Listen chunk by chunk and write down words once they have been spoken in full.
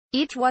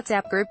Each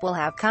WhatsApp group will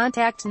have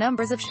contact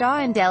numbers of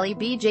Shah and Delhi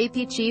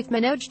BJP Chief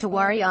Manoj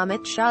Tiwari.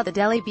 Amit Shah. The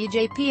Delhi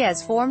BJP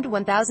has formed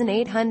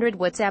 1,800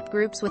 WhatsApp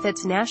groups with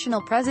its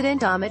national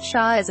president Amit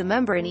Shah as a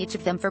member in each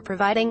of them for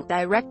providing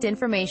direct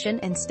information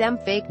and stem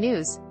fake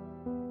news.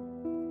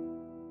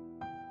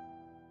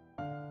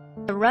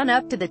 The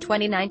run-up to the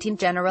 2019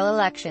 general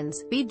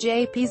elections,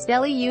 BJP's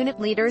Delhi unit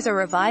leaders are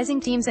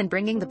revising teams and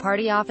bringing the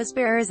party office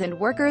bearers and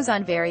workers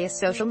on various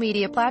social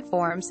media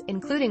platforms,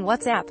 including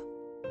WhatsApp.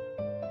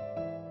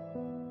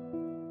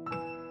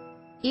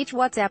 Each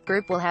WhatsApp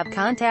group will have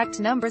contact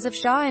numbers of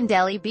Shah and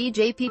Delhi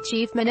BJP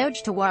Chief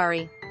Manoj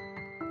Tiwari.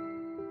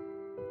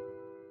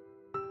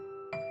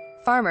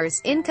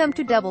 Farmers' income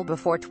to double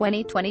before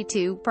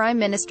 2022. Prime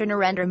Minister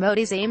Narendra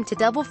Modi's aim to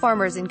double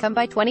farmers' income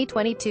by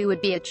 2022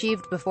 would be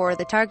achieved before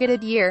the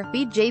targeted year,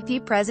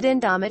 BJP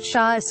President Amit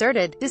Shah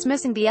asserted,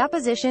 dismissing the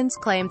opposition's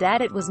claim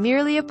that it was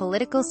merely a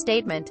political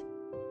statement.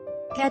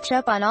 Catch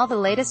up on all the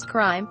latest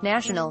crime,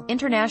 national,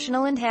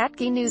 international and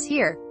Hatki news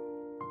here.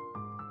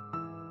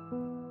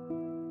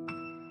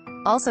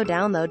 Also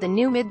download the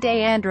new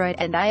Midday Android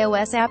and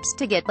iOS apps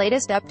to get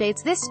latest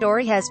updates. This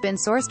story has been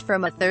sourced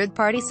from a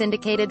third-party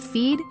syndicated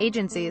feed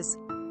agencies.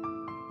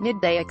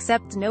 Midday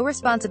accepts no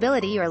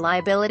responsibility or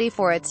liability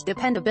for its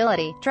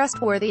dependability,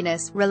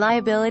 trustworthiness,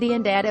 reliability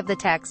and date of the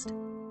text.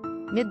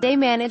 Midday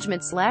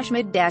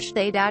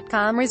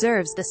Management/mid-day.com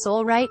reserves the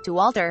sole right to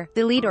alter,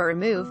 delete or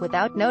remove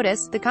without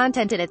notice the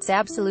content at its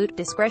absolute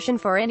discretion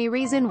for any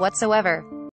reason whatsoever.